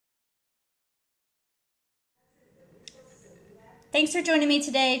Thanks for joining me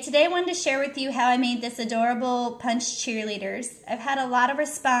today. Today I wanted to share with you how I made this adorable punch cheerleaders. I've had a lot of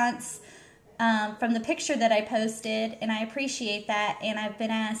response from the picture that I posted, and I appreciate that, and I've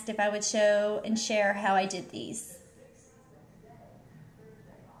been asked if I would show and share how I did these.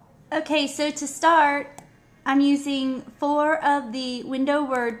 Okay, so to start, I'm using 4 of the window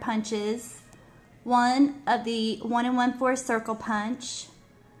word punches, 1 of the 1 1/4 circle punch.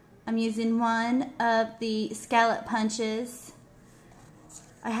 I'm using 1 of the scallop punches.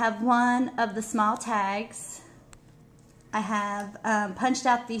 I have 1 of the small tags. I have punched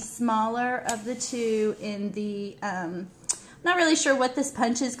out the smaller of the 2 in the, I'm not really sure what this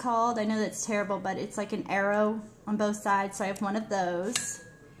punch is called. I know that's terrible, but it's like an arrow on both sides, so I have 1 of those.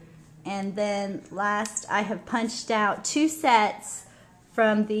 And then last, I have punched out 2 sets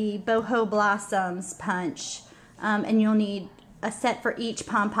from the Boho Blossoms punch, and you'll need a set for each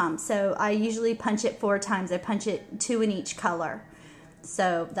pom-pom. So I usually punch it 4 times. I punch it 2 in each color.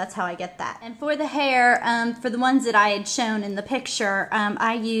 So that's how I get that. And for the hair, for the ones that I had shown in the picture,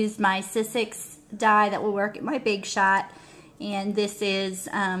 I used my Sizzix dye that will work at my Big Shot. And this is,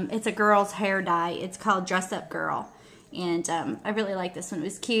 it's a girl's hair dye. It's called Dress Up Girl. And I really like this one. It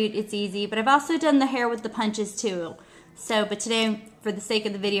was cute, it's easy. But I've also done the hair with the punches too. So, but today, for the sake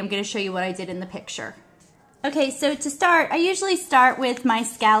of the video, I'm going to show you what I did in the picture. Okay, so to start, I usually start with my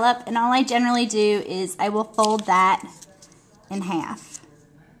scallop. And all I generally do is I will fold that in half.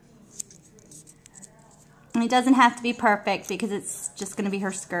 And it doesn't have to be perfect because it's just going to be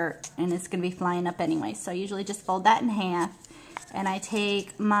her skirt and it's going to be flying up anyway. So I usually just fold that in half, and I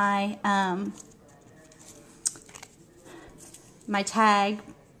take my my tag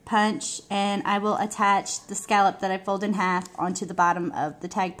punch and I will attach the scallop that I fold in half onto the bottom of the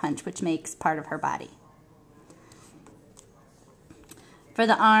tag punch, which makes part of her body. For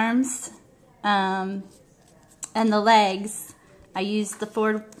the arms and the legs, I used the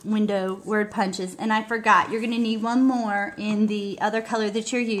 4 window word punches, and I forgot, you're going to need 1 more in the other color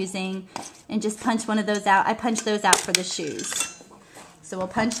that you're using, and just punch 1 of those out. I punched those out for the shoes. So we'll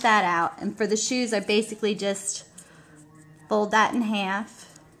punch that out, and for the shoes I basically just fold that in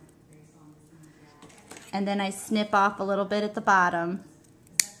half, and then I snip off a little bit at the bottom,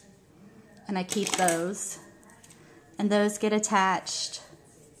 and I keep those, and those get attached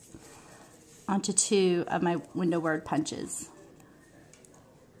onto 2 of my window word punches.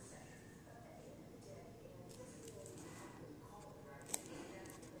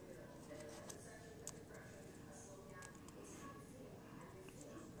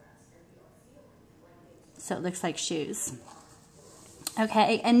 So it looks like shoes.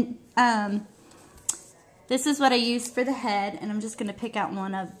 Okay, and this is what I used for the head, and I'm just going to pick out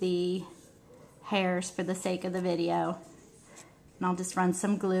 1 of the hairs for the sake of the video. And I'll just run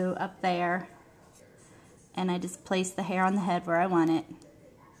some glue up there, and I just place the hair on the head where I want it.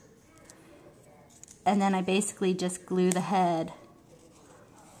 And then I basically just glue the head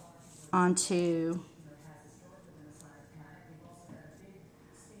onto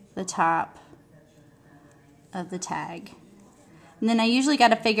the top of the tag. And then I usually got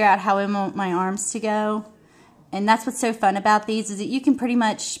to figure out how I want my arms to go. And that's what's so fun about these, is that you can pretty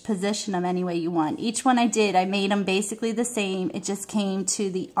much position them any way you want. Each one I did, I made them basically the same. It just came to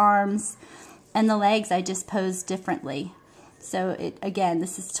the arms and the legs, I just posed differently. So again,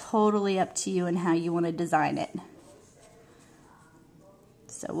 this is totally up to you and how you want to design it.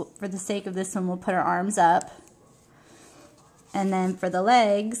 So for the sake of this one, we'll put our arms up. And then for the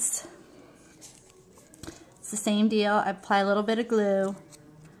legs, the same deal. I apply a little bit of glue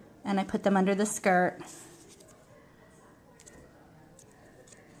and I put them under the skirt.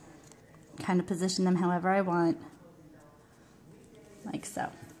 Kind of position them however I want, like so.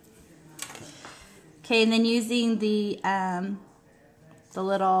 Okay, and then using the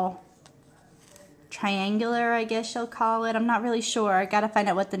little triangular, I guess you'll call it. I'm not really sure. I gotta find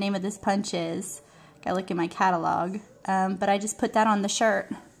out what the name of this punch is. Gotta look in my catalog. But I just put that on the shirt,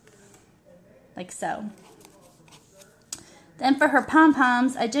 like so. Then for her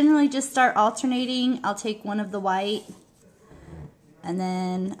pom-poms, I generally just start alternating. I'll take 1 of the white, and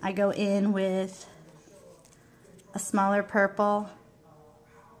then I go in with a smaller purple,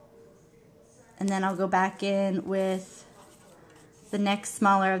 and then I'll go back in with the next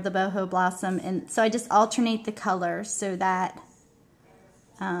smaller of the Boho Blossom. And so I just alternate the colors so that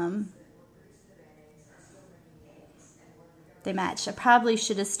they match. I probably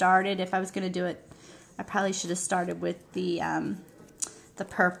should have started, if I was going to do it, I probably should have started with the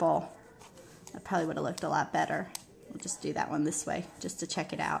purple. That probably would have looked a lot better. We'll just do that one this way, just to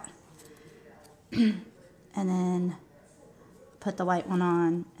check it out. And then put the white one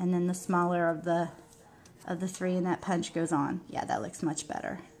on, and then the smaller of the of the three, and that punch goes on. Yeah, that looks much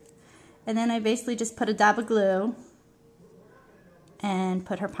better. And then I basically just put a dab of glue and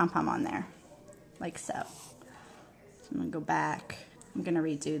put her pom-pom on there, like so. So I'm going to go back. I'm going to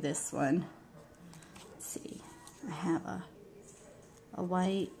redo this one. Let's see. I have a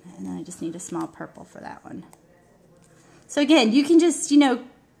white, and then I just need a small purple for that one. So again, you can just, you know,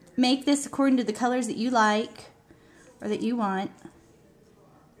 make this according to the colors that you like or that you want.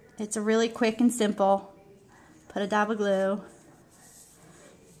 It's a really quick and simple. Put a dab of glue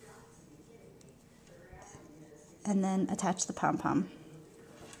and then attach the pom-pom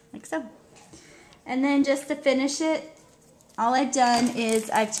like so. And then just to finish it, all I've done is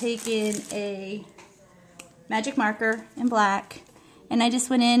I've taken a magic marker in black, and I just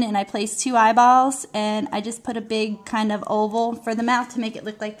went in and I placed 2 eyeballs, and I just put a big kind of oval for the mouth to make it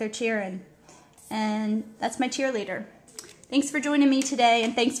look like they're cheering. And that's my cheerleader. Thanks for joining me today,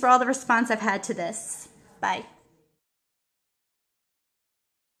 and thanks for all the response I've had to this. Bye.